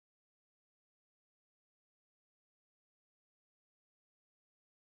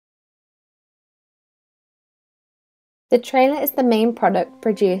The trailer is the main product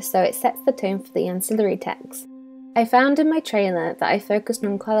produced, so it sets the tone for the ancillary text. I found in my trailer that I focused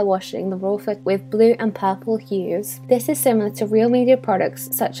on colour washing the raw footage with blue and purple hues. This is similar to real media products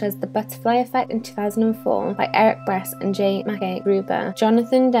such as The Butterfly Effect in 2004 by Eric Bress and J. Mackay Gruber,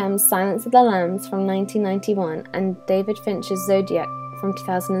 Jonathan Demme's Silence of the Lambs from 1991, and David Fincher's Zodiac from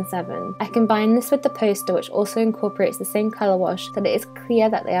 2007. I combine this with the poster, which also incorporates the same colour wash, so that it is clear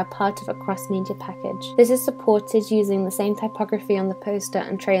that they are part of a cross-media package. This is supported using the same typography on the poster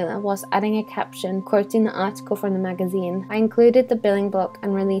and trailer, whilst adding a caption quoting the article from the magazine. I included the billing block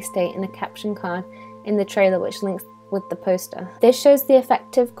and release date in a caption card in the trailer, which links with the poster. This shows the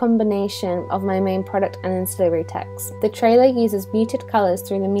effective combination of my main product and ancillary text. The trailer uses muted colours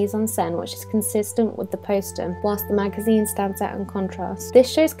through the mise-en-scène, which is consistent with the poster, whilst the magazine stands out in contrast.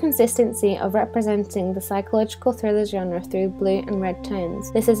 This shows consistency of representing the psychological thriller genre through blue and red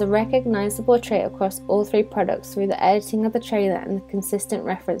tones. This is a recognisable trait across all three products through the editing of the trailer and the consistent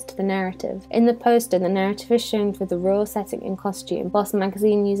reference to the narrative. In the poster, the narrative is shown through the royal setting and costume, whilst the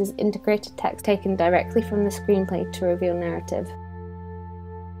magazine uses integrated text taken directly from the screenplay to reveal narrative.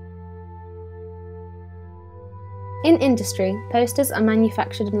 In industry, posters are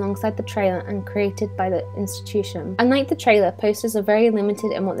manufactured alongside the trailer and created by the institution. Unlike the trailer, posters are very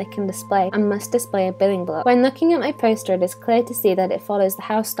limited in what they can display and must display a billing block. When looking at my poster, it is clear to see that it follows the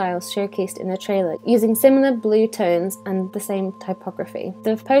house styles showcased in the trailer, using similar blue tones and the same typography.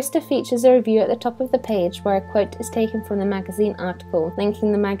 The poster features a review at the top of the page where a quote is taken from the magazine article,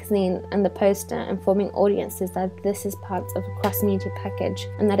 linking the magazine and the poster, informing audiences that this is part of a cross-media package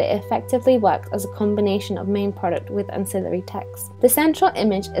and that it effectively works as a combination of main product with ancillary text. The central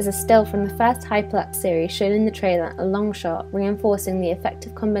image is a still from the first hyperlapse series shown in the trailer, a long shot, reinforcing the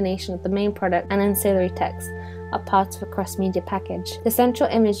effective combination of the main product and ancillary text are part of a cross-media package. The central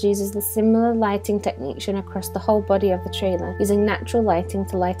image uses the similar lighting technique shown across the whole body of the trailer, using natural lighting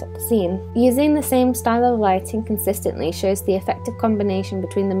to light up the scene. Using the same style of lighting consistently shows the effective combination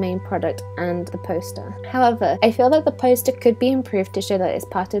between the main product and the poster. However, I feel that the poster could be improved to show that it's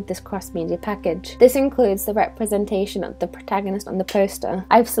part of this cross-media package. This includes the representation of the protagonist on the poster.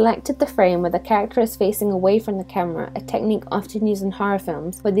 I've selected the frame where the character is facing away from the camera, a technique often used in horror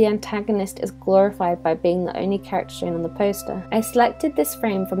films, where the antagonist is glorified by being the only character shown on the poster. I selected this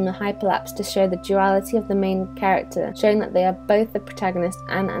frame from the hyperlapse to show the duality of the main character, showing that they are both the protagonist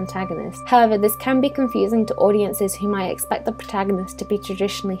and antagonist. However, this can be confusing to audiences who might expect the protagonist to be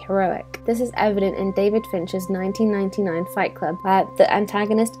traditionally heroic. This is evident in David Fincher's 1999 Fight Club, where the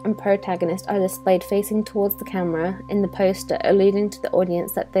antagonist and protagonist are displayed facing towards the camera in the poster, alluding to the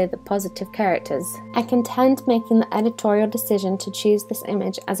audience that they're the positive characters. I contend making the editorial decision to choose this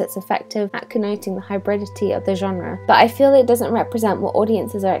image as it's effective at connoting the hybridity of the genre, but I feel it doesn't represent what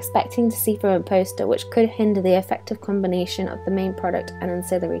audiences are expecting to see from a poster, which could hinder the effective combination of the main product and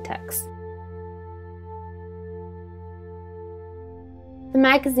ancillary text. The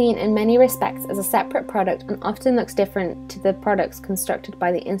magazine in many respects is a separate product and often looks different to the products constructed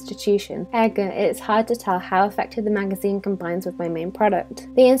by the institution. Ergo, it is hard to tell how effective the magazine combines with my main product.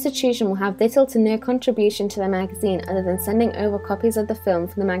 The institution will have little to no contribution to the magazine other than sending over copies of the film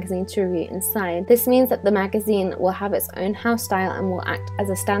for the magazine to review inside. This means that the magazine will have its own house style and will act as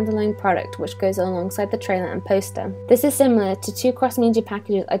a standalone product which goes alongside the trailer and poster. This is similar to two cross-media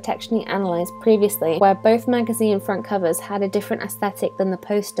packages I textually analysed previously, where both magazine front covers had a different aesthetic than the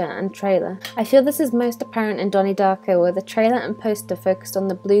poster and trailer. I feel this is most apparent in Donnie Darko, where the trailer and poster focused on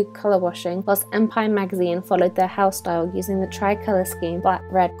the blue colour washing, whilst Empire magazine followed their house style using the tri-colour scheme black,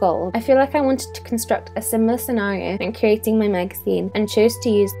 red, gold. I feel like I wanted to construct a similar scenario when creating my magazine and chose to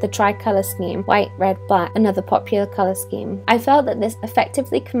use the tri-colour scheme, white, red, black, another popular colour scheme. I felt that this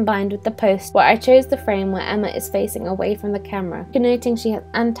effectively combined with the post, where I chose the frame where Emma is facing away from the camera, denoting she has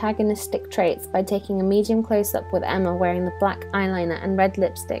antagonistic traits by taking a medium close-up with Emma wearing the black eyeliner and red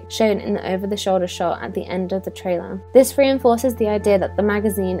lipstick shown in the over-the-shoulder shot at the end of the trailer. This reinforces the idea that the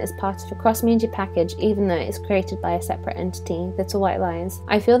magazine is part of a cross-media package even though it is created by a separate entity, Little White Lies.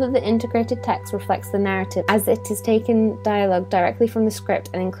 I feel that the integrated text reflects the narrative, as it has taken dialogue directly from the script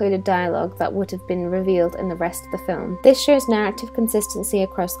and included dialogue that would have been revealed in the rest of the film. This shows narrative consistency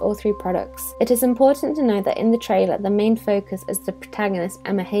across all three products. It is important to note that in the trailer, the main focus is the protagonist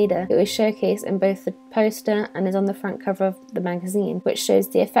Emma Hayder, who is showcased in both the poster and is on the front cover of the magazine. which shows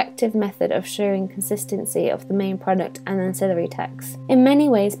the effective method of showing consistency of the main product and ancillary text. In many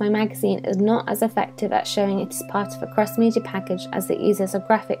ways, my magazine is not as effective at showing it is part of a cross-media package as it uses a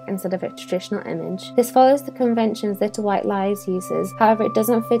graphic instead of a traditional image. This follows the conventions Little White Lies uses, however it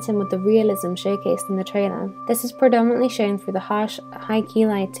doesn't fit in with the realism showcased in the trailer. This is predominantly shown through the harsh, high-key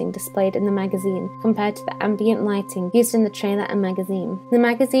lighting displayed in the magazine compared to the ambient lighting used in the trailer and magazine. The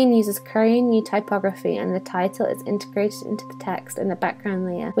magazine uses Korean new typography and the title is integrated into the text in the background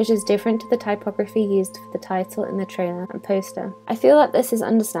layer, which is different to the typography used for the title in the trailer and poster. I feel that this is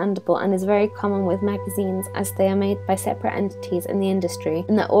understandable and is very common with magazines as they are made by separate entities in the industry,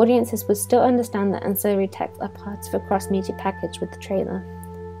 and that audiences would still understand that ancillary texts are part of a cross-media package with the trailer.